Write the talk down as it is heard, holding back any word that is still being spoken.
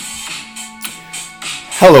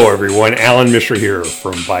Hello everyone, Alan Mishra here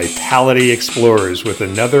from Vitality Explorers with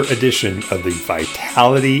another edition of the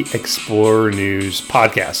Vitality Explorer News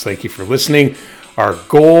podcast. Thank you for listening. Our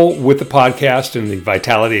goal with the podcast and the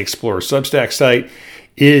Vitality Explorer Substack site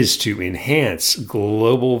is to enhance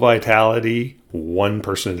global vitality one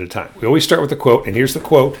person at a time. We always start with a quote, and here's the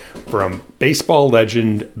quote from baseball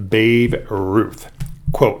legend Babe Ruth.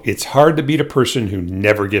 Quote, "It's hard to beat a person who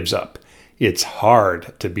never gives up. It's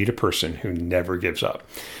hard to beat a person who never gives up."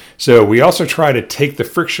 So we also try to take the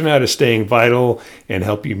friction out of staying vital and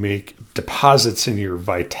help you make deposits in your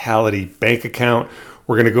Vitality bank account.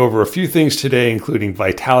 We're going to go over a few things today, including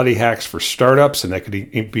Vitality hacks for startups, and that could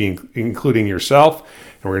be including yourself.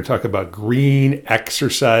 And we're going to talk about green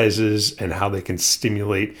exercises and how they can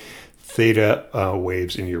stimulate theta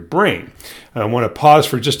waves in your brain. I want to pause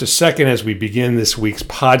for just a second as we begin this week's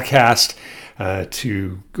podcast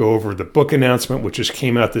to go over the book announcement, which just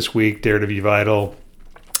came out this week, Dare to Be Vital.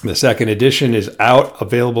 The second edition is out,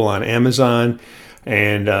 available on Amazon,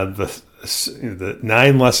 and the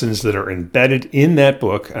 9 lessons that are embedded in that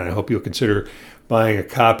book, and I hope you'll consider buying a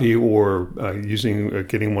copy or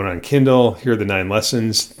getting one on Kindle. Here are the 9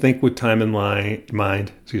 lessons. Think with time in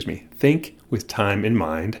mind. Think with time in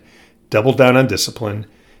mind. Double down on discipline.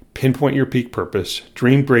 Pinpoint your peak purpose.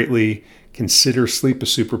 Dream greatly. Consider sleep a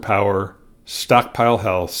superpower. Stockpile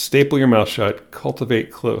health. Staple your mouth shut.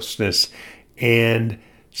 Cultivate closeness. And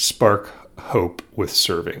spark hope with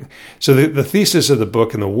serving. So the thesis of the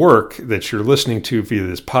book and the work that you're listening to via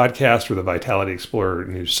this podcast or the Vitality Explorer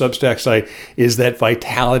News Substack site is that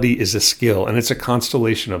vitality is a skill, and it's a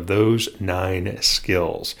constellation of those 9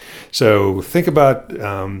 skills. So think about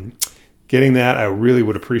getting that. I really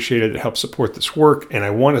would appreciate it. It helps support this work. And I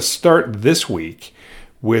want to start this week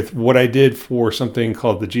with what I did for something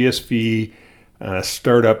called the GSV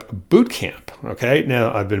Startup Bootcamp. Okay,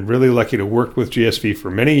 now I've been really lucky to work with GSV for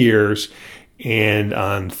many years, and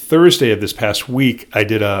on Thursday of this past week, I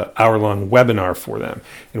did an hour-long webinar for them.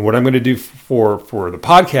 And what I'm going to do for the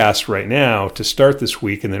podcast right now to start this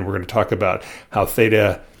week, and then we're going to talk about how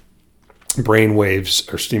theta brain waves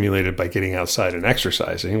are stimulated by getting outside and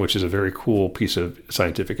exercising, which is a very cool piece of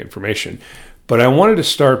scientific information. But I wanted to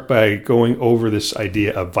start by going over this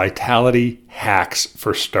idea of vitality hacks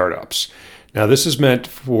for startups. Now, this is meant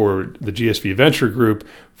for the GSV Venture Group,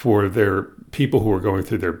 for their people who are going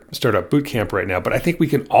through their startup bootcamp right now. But I think we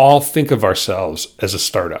can all think of ourselves as a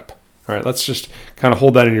startup. All right, let's just kind of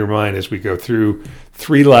hold that in your mind as we go through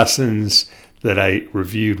 3 lessons that I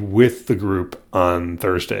reviewed with the group on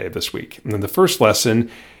Thursday of this week. And then the first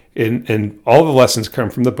lesson, and all the lessons come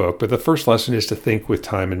from the book, but the first lesson is to think with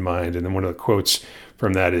time in mind. And then one of the quotes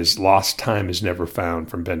from that is, "Lost time is never found,"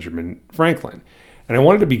 from Benjamin Franklin. And I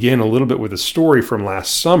wanted to begin a little bit with a story from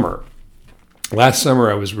last summer. Last summer,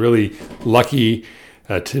 I was really lucky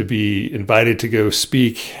to be invited to go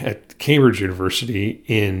speak at Cambridge University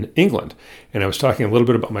in England. And I was talking a little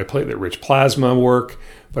bit about my platelet-rich plasma work,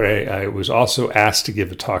 but I was also asked to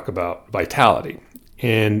give a talk about vitality.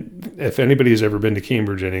 And if anybody has ever been to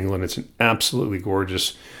Cambridge in England, it's an absolutely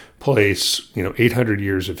gorgeous place, 800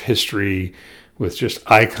 years of history with just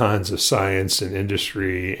icons of science and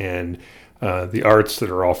industry and the arts that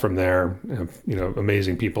are all from there,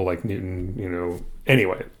 amazing people like Newton,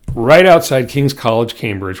 Anyway, right outside King's College,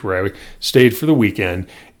 Cambridge, where I stayed for the weekend,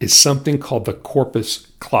 is something called the Corpus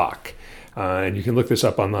Clock. And you can look this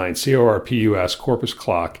up online, CORPUS, Corpus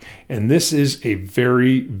Clock. And this is a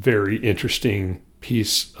very, very interesting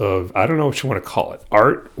piece of, I don't know what you want to call it,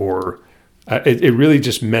 art or... It really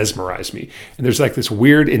just mesmerized me. And there's like this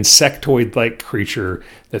weird insectoid-like creature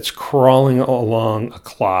that's crawling along a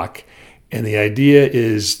clock. And the idea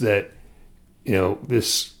is that,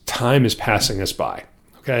 this time is passing us by,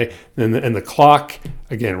 okay? And the clock,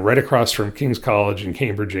 again, right across from King's College in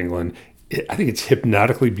Cambridge, England, I think it's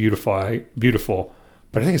hypnotically beautiful,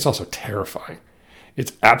 but I think it's also terrifying.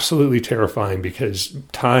 It's absolutely terrifying because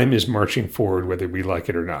time is marching forward whether we like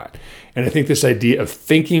it or not. And I think this idea of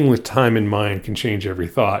thinking with time in mind can change every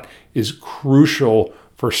thought is crucial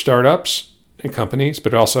for startups and companies,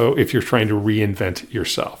 but also if you're trying to reinvent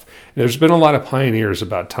yourself. And there's been a lot of pioneers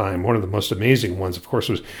about time. One of the most amazing ones, of course,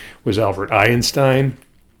 was Albert Einstein.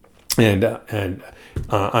 And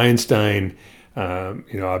Einstein,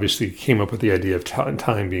 obviously came up with the idea of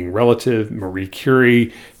time being relative. Marie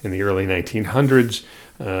Curie in the early 1900s,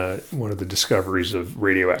 one of the discoveries of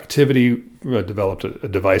radioactivity, developed a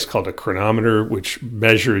device called a chronometer, which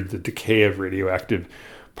measured the decay of radioactive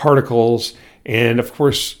particles. And of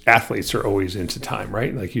course, athletes are always into time,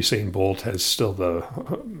 right? Like Usain Bolt has still the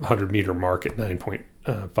 100-meter mark at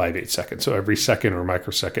 9.58 seconds. So every second or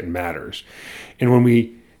microsecond matters. And when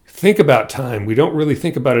we think about time, we don't really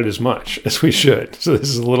think about it as much as we should. So this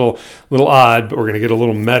is a little odd, but we're going to get a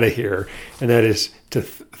little meta here. And that is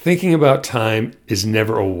thinking about time is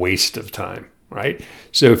never a waste of time, right?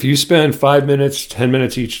 So if you spend 5 minutes, 10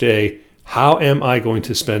 minutes each day, how am I going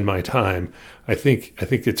to spend my time? I think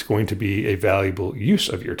it's going to be a valuable use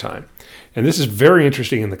of your time. And this is very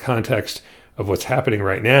interesting in the context of what's happening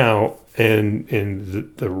right now and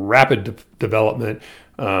in the rapid development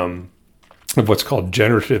of what's called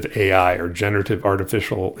generative AI or generative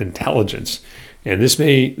artificial intelligence. And this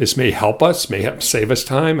may help us, may help save us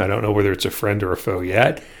time. I don't know whether it's a friend or a foe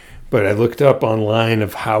yet, but I looked up online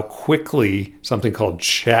of how quickly something called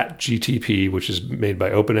ChatGTP, which is made by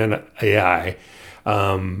OpenAI,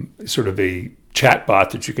 sort of a chat bot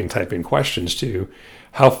that you can type in questions to,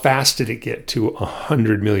 how fast did it get to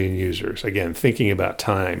 100 million users? Again, thinking about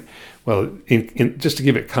time. Well, just to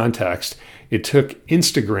give it context, it took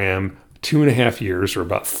Instagram 2.5 years or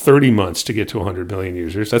about 30 months to get to 100 million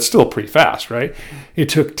users. That's still pretty fast, right? It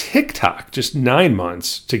took TikTok just 9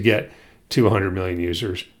 months to get to 100 million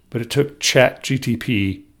users, but it took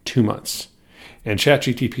ChatGTP 2 months. And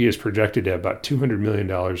ChatGTP is projected to have about $200 million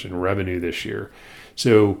in revenue this year.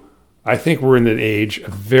 So I think we're in an age, a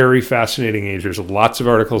very fascinating age. There's lots of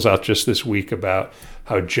articles out just this week about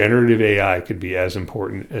how generative AI could be as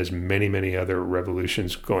important as many, many other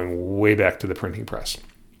revolutions going way back to the printing press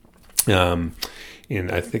in,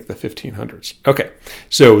 I think, the 1500s. Okay,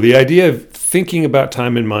 so the idea of thinking about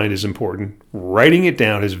time in mind is important. Writing it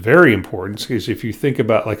down is very important because if you think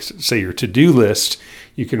about, like, say, your to-do list,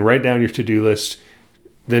 you can write down your to-do list,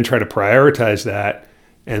 then try to prioritize that,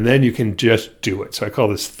 and then you can just do it. So I call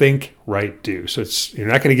this think, write, do. So you're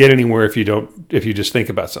not going to get anywhere if you just think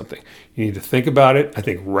about something. You need to think about it. I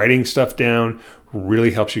think writing stuff down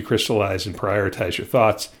really helps you crystallize and prioritize your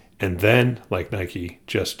thoughts. And then, like Nike,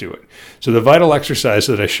 just do it. So the vital exercise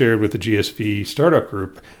that I shared with the GSV startup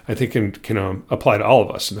group, I think can apply to all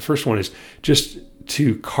of us. And the first one is just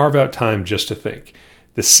to carve out time just to think.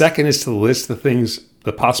 The second is to list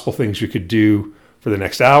the possible things you could do for the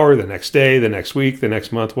next hour, the next day, the next week, the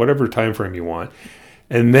next month, whatever time frame you want.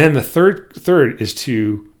 And then the third is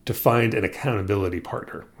to find an accountability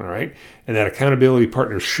partner, all right? And that accountability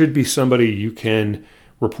partner should be somebody you can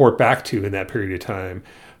report back to in that period of time.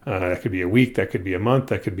 That could be a week, that could be a month,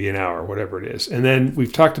 that could be an hour, whatever it is. And then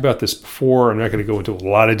we've talked about this before. I'm not going to go into a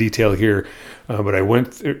lot of detail here, but I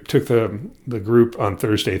took the group on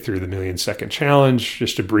Thursday through the 1,000,000-second challenge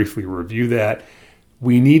just to briefly review that.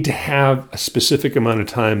 We need to have a specific amount of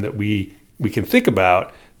time that we can think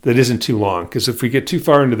about that isn't too long. Because if we get too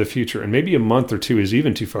far into the future, and maybe a month or two is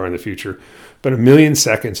even too far in the future, but 1,000,000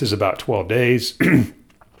 seconds is about 12 days,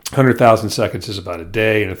 100,000 seconds is about a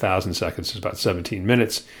day, and 1,000 seconds is about 17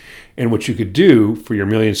 minutes. And what you could do for your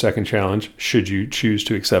 1,000,000-second challenge, should you choose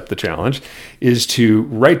to accept the challenge, is to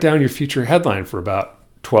write down your future headline for about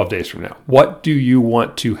 12 days from now. What do you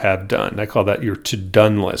want to have done? I call that your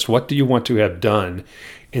to-done list. What do you want to have done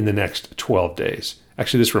in the next 12 days?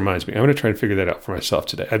 Actually, this reminds me. I'm going to try and figure that out for myself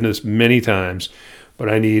today. I've done this many times, but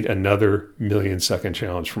I need another 1,000,000-second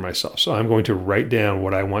challenge for myself. So I'm going to write down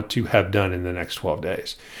what I want to have done in the next 12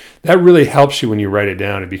 days. That really helps you when you write it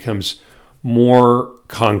down. It becomes more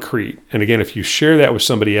concrete. And again, if you share that with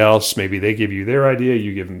somebody else, maybe they give you their idea,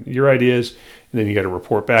 you give them your ideas, and then you got to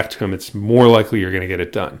report back to them, it's more likely you're going to get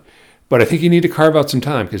it done. But I think you need to carve out some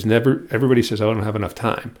time because everybody says, I don't have enough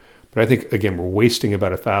time. But I think, again, we're wasting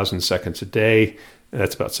about 1,000 seconds a day. And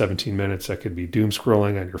that's about 17 minutes. That could be doom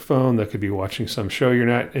scrolling on your phone. That could be watching some show you're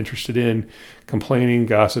not interested in, complaining,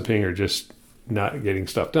 gossiping, or just not getting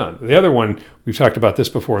stuff done. The other one, we've talked about this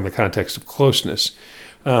before in the context of closeness,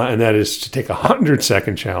 and that is to take a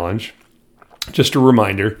 100-second challenge, just a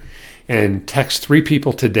reminder, and text 3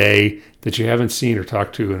 people today that you haven't seen or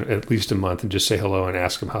talked to in at least a month and just say hello and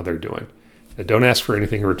ask them how they're doing. Now, don't ask for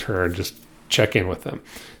anything in return. Just check in with them.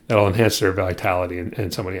 That'll enhance their vitality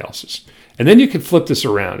and somebody else's. And then you can flip this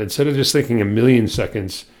around. Instead of just thinking 1,000,000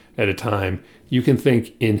 seconds at a time, you can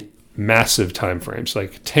think in massive time frames,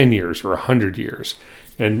 like 10 years or 100 years.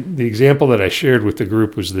 And the example that I shared with the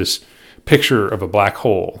group was this picture of a black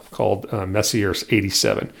hole called Messier's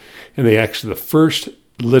 87. And the first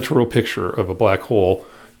literal picture of a black hole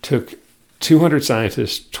took 200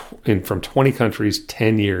 scientists from 20 countries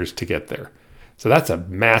 10 years to get there. So that's a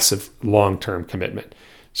massive long-term commitment.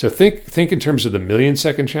 So think in terms of the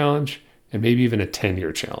 1,000,000-second challenge and maybe even a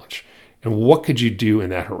 10-year challenge. And what could you do in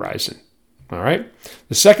that horizon? All right.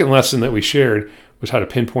 The second lesson that we shared was how to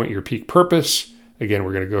pinpoint your peak purpose. Again,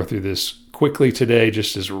 we're going to go through this quickly today,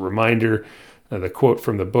 just as a reminder. the quote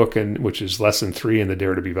from the book, and which is lesson 3 in the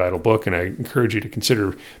Dare to Be Vital book. And I encourage you to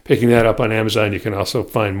consider picking that up on Amazon. You can also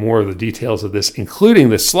find more of the details of this, including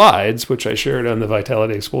the slides, which I shared on the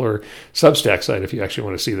Vitality Explorer Substack site if you actually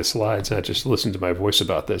want to see the slides, not just listen to my voice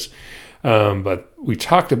about this. But we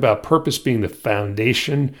talked about purpose being the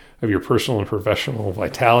foundation of your personal and professional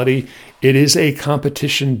vitality. It is a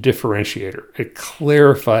competition differentiator. It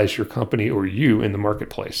clarifies your company or you in the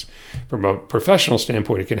marketplace. From a professional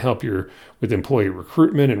standpoint, it can help you with employee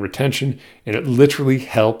recruitment and retention, and it literally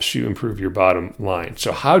helps you improve your bottom line.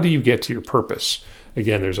 So how do you get to your purpose?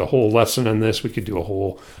 Again, there's a whole lesson on this. We could do a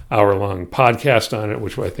whole hour-long podcast on it,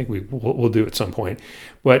 which I think we'll do at some point.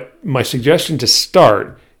 But my suggestion to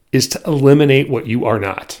start is to eliminate what you are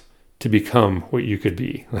not to become what you could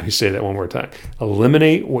be. Let me say that one more time.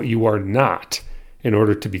 Eliminate what you are not in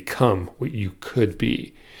order to become what you could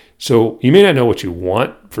be. So you may not know what you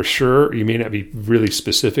want for sure. You may not be really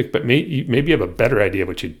specific, but maybe you have a better idea of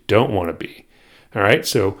what you don't want to be. All right.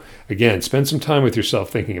 So again, spend some time with yourself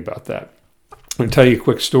thinking about that. I'm going to tell you a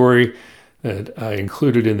quick story that I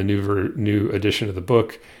included in the new edition of the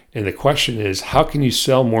book. And the question is, how can you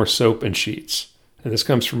sell more soap and sheets? And this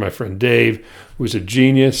comes from my friend Dave, who's a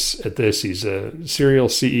genius at this. He's a serial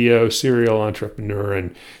CEO, serial entrepreneur,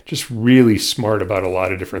 and just really smart about a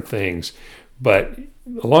lot of different things. But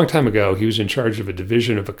a long time ago, he was in charge of a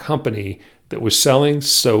division of a company that was selling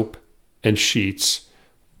soap and sheets,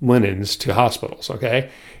 linens to hospitals,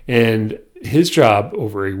 okay? And his job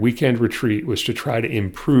over a weekend retreat was to try to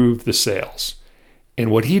improve the sales.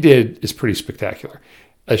 And what he did is pretty spectacular.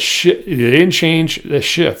 They didn't change the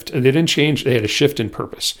shift. They had a shift in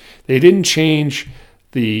purpose. They didn't change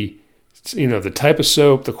the type of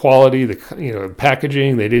soap, the quality, the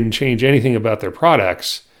packaging. They didn't change anything about their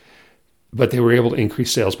products, but they were able to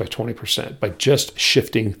increase sales by 20% by just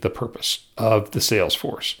shifting the purpose of the sales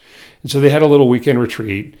force. And so they had a little weekend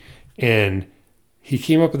retreat, and he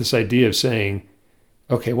came up with this idea of saying,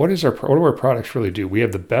 okay, what do our products really do? We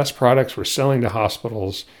have the best products we're selling to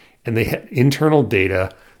hospitals. And they had internal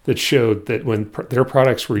data that showed that when their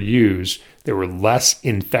products were used, there were less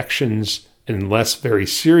infections and less very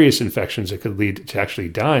serious infections that could lead to actually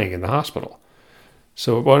dying in the hospital.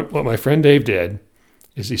 So what my friend Dave did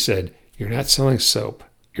is he said, you're not selling soap,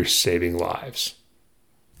 you're saving lives.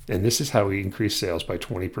 And this is how we increased sales by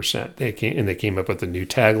 20%. They came up with a new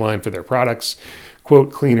tagline for their products,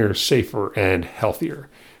 quote, cleaner, safer, and healthier.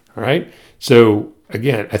 All right. So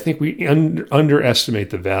again, I think we underestimate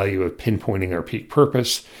the value of pinpointing our peak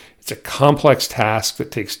purpose. It's a complex task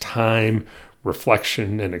that takes time,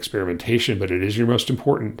 reflection, and experimentation, but it is your most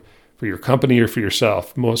important for your company or for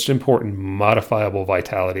yourself, most important modifiable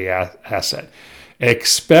vitality asset.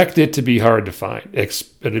 Expect it to be hard to find,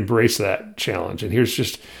 but embrace that challenge. And here's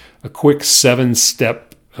just a quick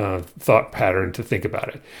 7-step thought pattern to think about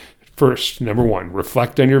it. First, number 1,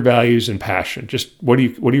 reflect on your values and passion. Just what do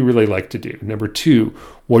you really like to do? Number 2,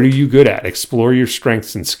 what are you good at? Explore your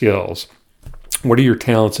strengths and skills. What are your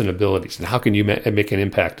talents and abilities? And how can you make an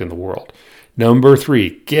impact in the world? Number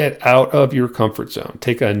 3, get out of your comfort zone.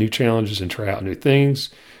 Take on new challenges and try out new things.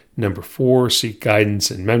 Number 4, seek guidance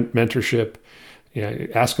and mentorship.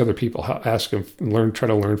 Ask other people, try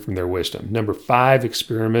to learn from their wisdom. Number 5,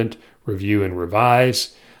 experiment, review, and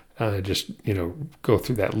revise. Go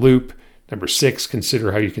through that loop. Number 6,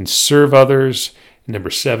 consider how you can serve others. And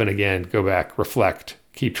number 7, again, go back, reflect,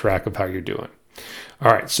 keep track of how you're doing.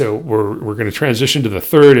 All right, so we're going to transition to the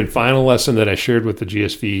third and final lesson that I shared with the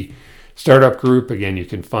GSV startup group. Again, you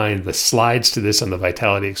can find the slides to this on the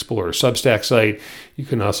Vitality Explorer Substack site. You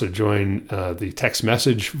can also join the text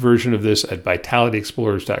message version of this at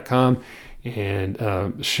vitalityexplorers.com.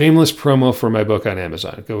 And shameless promo for my book on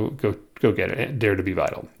Amazon. Go get it. Dare to Be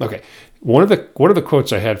Vital. Okay. One of the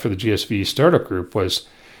quotes I had for the GSV startup group was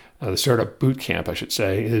the startup boot camp, I should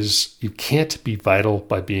say, is you can't be vital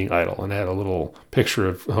by being idle. And I had a little picture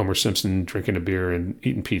of Homer Simpson drinking a beer and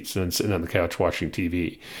eating pizza and sitting on the couch watching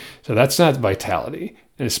TV. So that's not vitality.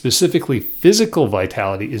 And specifically, physical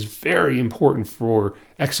vitality is very important for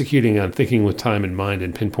executing on thinking with time in mind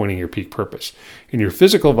and pinpointing your peak purpose. And your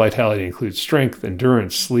physical vitality includes strength,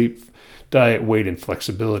 endurance, sleep, diet, weight, and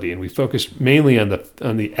flexibility. And we focus mainly on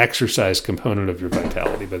the exercise component of your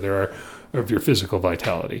vitality, but there are of your physical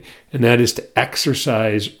vitality. And that is to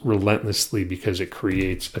exercise relentlessly because it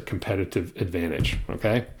creates a competitive advantage.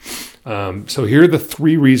 Okay. So here are the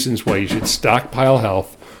 3 reasons why you should stockpile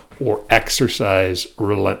health or exercise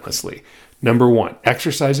relentlessly. Number 1,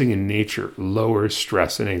 exercising in nature lowers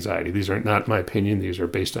stress and anxiety. These are not my opinion. These are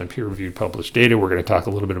based on peer-reviewed published data. We're going to talk a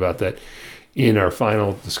little bit about that in our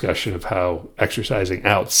final discussion of how exercising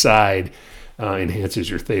outside enhances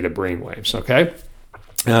your theta brainwaves. Okay.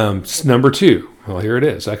 Number 2. Well, here it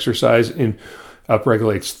is. Exercise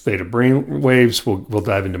upregulates theta brainwaves. We'll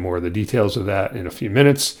dive into more of the details of that in a few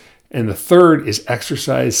minutes. And the third is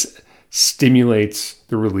exercise stimulates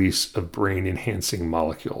the release of brain-enhancing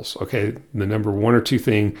molecules. Okay, the number 1 or 2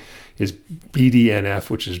 thing is BDNF,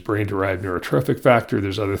 which is brain-derived neurotrophic factor.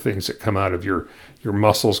 There's other things that come out of your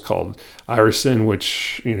muscles called irisin,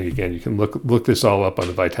 which, again, you can look this all up on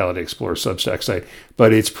the Vitality Explorer Substack site.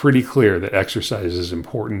 But it's pretty clear that exercise is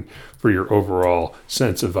important for your overall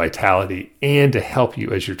sense of vitality and to help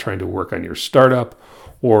you as you're trying to work on your startup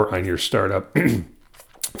or on your startup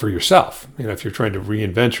for yourself. If you're trying to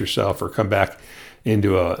reinvent yourself or come back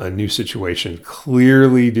into a new situation,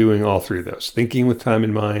 clearly doing all 3 of those, thinking with time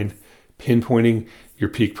in mind, pinpointing your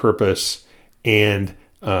peak purpose, and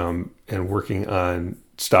working on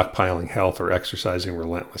stockpiling health or exercising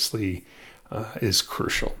relentlessly is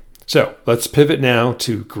crucial. So let's pivot now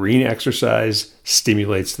to green exercise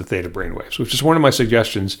stimulates the theta brainwaves, which is one of my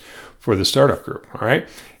suggestions for the startup group. All right.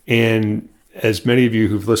 And as many of you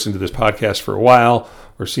who've listened to this podcast for a while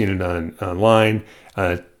or seen it online,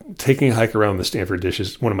 taking a hike around the Stanford Dish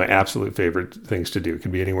is one of my absolute favorite things to do. It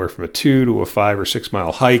can be anywhere from a 2 to a 5 or 6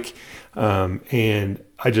 mile hike. And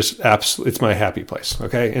I just it's my happy place.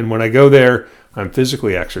 Okay. And when I go there, I'm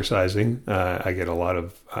physically exercising. I get a lot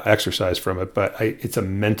of exercise from it, but it's a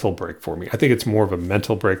mental break for me. I think it's more of a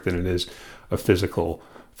mental break than it is a physical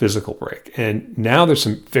break. And now there's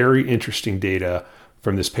some very interesting data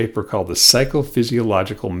from this paper called The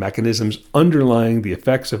Psychophysiological Mechanisms Underlying the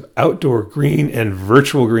Effects of Outdoor Green and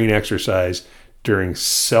Virtual Green Exercise During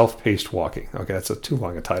Self-Paced Walking. Okay, that's too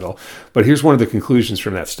long a title. But here's one of the conclusions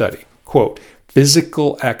from that study. Quote,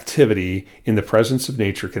 physical activity in the presence of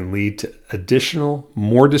nature can lead to additional,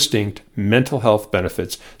 more distinct mental health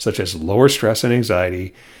benefits, such as lower stress and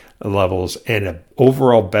anxiety levels and an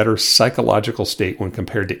overall better psychological state when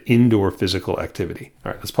compared to indoor physical activity.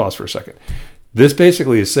 All right, let's pause for a second. This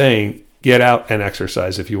basically is saying, get out and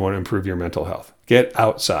exercise if you want to improve your mental health. Get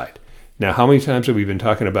outside. Now, how many times have we been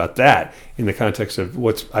talking about that in the context of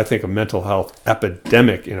what's, I think, a mental health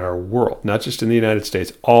epidemic in our world, not just in the United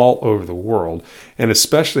States, all over the world, and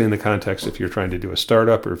especially in the context if you're trying to do a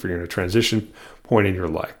startup or if you're in a transition point in your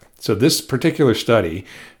life. So this particular study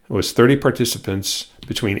was 30 participants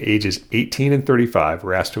between ages 18 and 35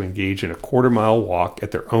 were asked to engage in a quarter-mile walk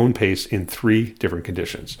at their own pace in 3 different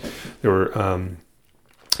conditions. There were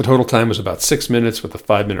the total time was about 6 minutes with a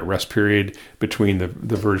 5-minute rest period between the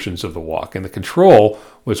versions of the walk. And the control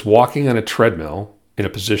was walking on a treadmill in a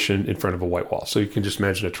position in front of a white wall. So you can just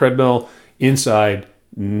imagine a treadmill inside,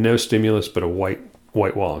 no stimulus, but a white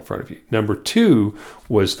wall in front of you. Number 2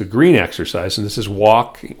 was the green exercise, and this is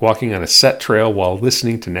walking on a set trail while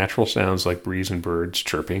listening to natural sounds like breeze and birds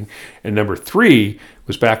chirping. And number 3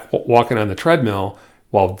 was walking on the treadmill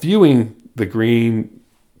while viewing the green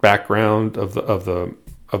background of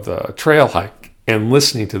the trail hike and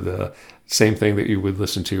listening to the same thing that you would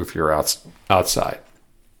listen to if you're outside.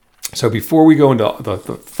 So before we go into the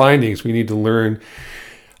findings, we need to learn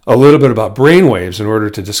a little bit about brainwaves in order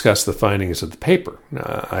to discuss the findings of the paper.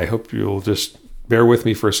 I hope you'll just bear with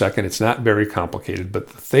me for a second. It's not very complicated, but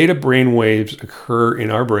the theta brainwaves occur in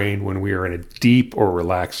our brain when we are in a deep or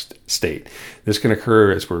relaxed state. This can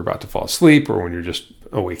occur as we're about to fall asleep or when you're just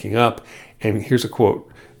waking up. And here's a quote,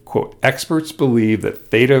 experts believe that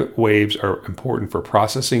theta waves are important for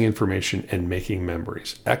processing information and making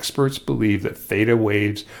memories. Experts believe that theta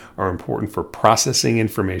waves are important for processing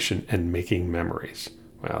information and making memories.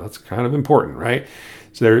 Wow, that's kind of important, right?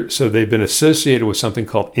 So they've been associated with something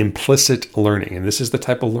called implicit learning. And this is the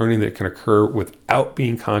type of learning that can occur without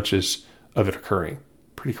being conscious of it occurring.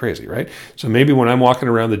 Pretty crazy, right? So maybe when I'm walking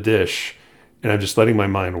around the dish and I'm just letting my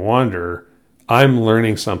mind wander, I'm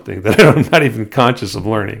learning something that I'm not even conscious of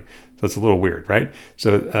learning. So it's a little weird, right?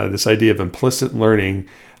 So this idea of implicit learning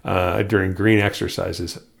during green exercise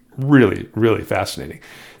is really, really fascinating.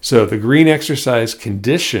 So the green exercise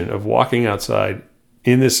condition of walking outside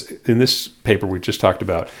in this paper we just talked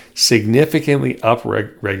about significantly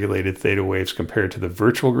upregulated theta waves compared to the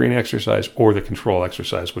virtual green exercise or the control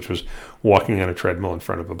exercise, which was walking on a treadmill in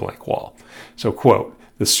front of a blank wall. So, quote,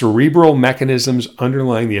 the cerebral mechanisms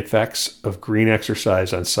underlying the effects of green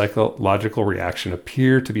exercise on psychological reaction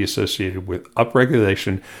appear to be associated with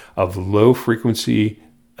upregulation of low frequency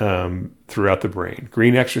throughout the brain.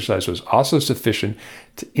 Green exercise was also sufficient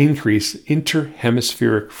to increase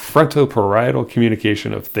interhemispheric frontoparietal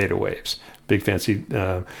communication of theta waves. Big fancy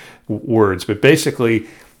words, but basically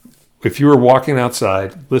if you were walking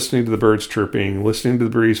outside, listening to the birds chirping, listening to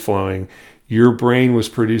the breeze flowing, your brain was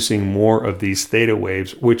producing more of these theta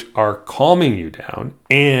waves, which are calming you down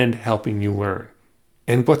and helping you learn.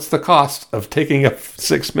 And what's the cost of taking a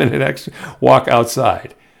 6-minute walk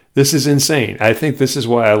outside? This is insane. I think this is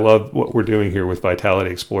why I love what we're doing here with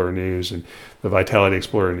Vitality Explorer News and the Vitality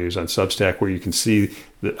Explorer News on Substack, where you can see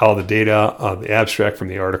all the data, the abstract from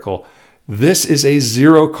the article. This is a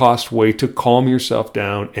zero-cost way to calm yourself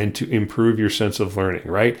down and to improve your sense of learning,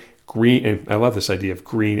 right? Green, and I love this idea of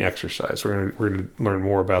green exercise. We're going to learn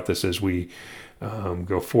more about this as we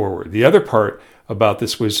go forward. The other part about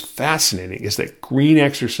this was fascinating is that green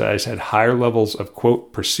exercise had higher levels of,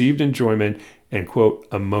 quote, perceived enjoyment and, quote,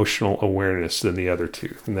 emotional awareness than the other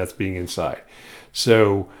two, and that's being inside.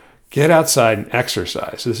 So get outside and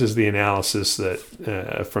exercise. This is the analysis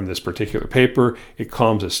that from this particular paper. It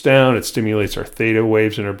calms us down. It stimulates our theta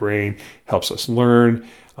waves in our brain, helps us learn.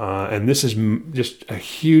 And this is just a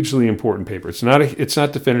hugely important paper. It's not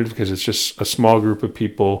definitive because it's just a small group of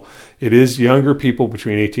people. It is younger people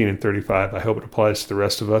between 18 and 35. I hope it applies to the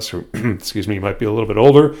rest of us, who, excuse me, might be a little bit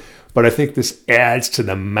older. But I think this adds to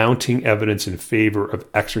the mounting evidence in favor of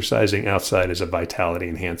exercising outside as a vitality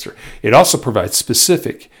enhancer. It also provides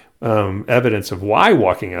specific evidence of why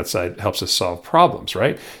walking outside helps us solve problems,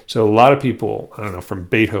 right? So a lot of people, I don't know, from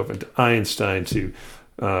Beethoven to Einstein to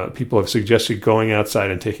people have suggested going outside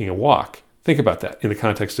and taking a walk. Think about that in the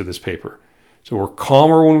context of this paper. So we're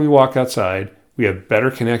calmer when we walk outside. We have better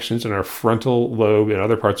connections in our frontal lobe and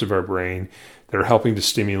other parts of our brain that are helping to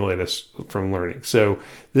stimulate us from learning. So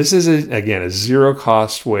this is, again, a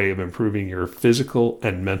zero-cost way of improving your physical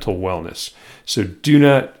and mental wellness. So do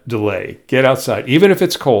not delay. Get outside. Even if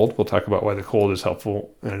it's cold, we'll talk about why the cold is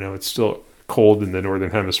helpful. I know it's still cold in the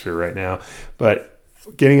Northern Hemisphere right now, but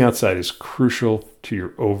getting outside is crucial to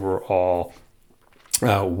your overall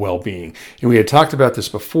well-being. And we had talked about this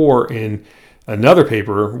before in another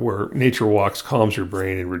paper where nature walks calms your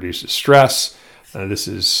brain and reduces stress. This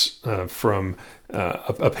is from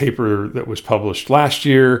a paper that was published last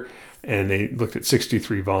year, and they looked at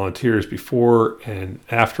 63 volunteers before and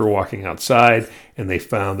after walking outside, and they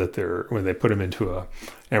found that when they put them into a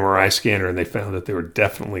MRI scanner, and they found that they were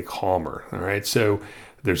definitely calmer. All right, so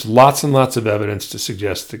there's lots and lots of evidence to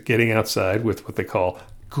suggest that getting outside with what they call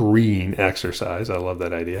green exercise, I love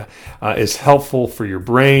that idea, is helpful for your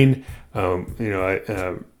brain.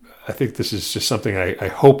 I think this is just something I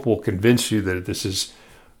hope will convince you that this is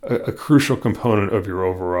a crucial component of your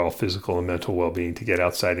overall physical and mental well-being to get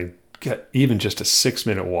outside and get even just a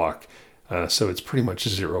 6-minute walk. So it's pretty much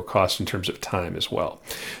zero cost in terms of time as well.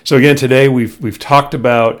 So again, today we've talked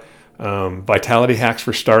about vitality hacks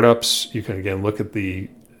for startups. You can again look at the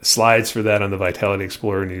slides for that on the Vitality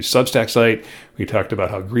Explorer News Substack site. We talked about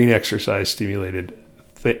how green exercise stimulated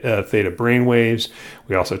theta brainwaves.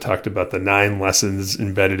 We also talked about the 9 lessons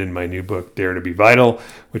embedded in my new book, Dare to Be Vital,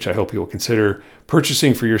 which I hope you will consider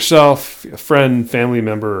purchasing for yourself, a friend, family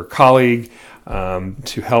member, or colleague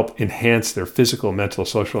to help enhance their physical, mental,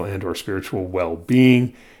 social, and or spiritual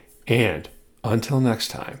well-being. And until next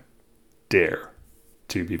time, dare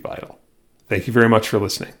to be vital. Thank you very much for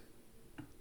listening.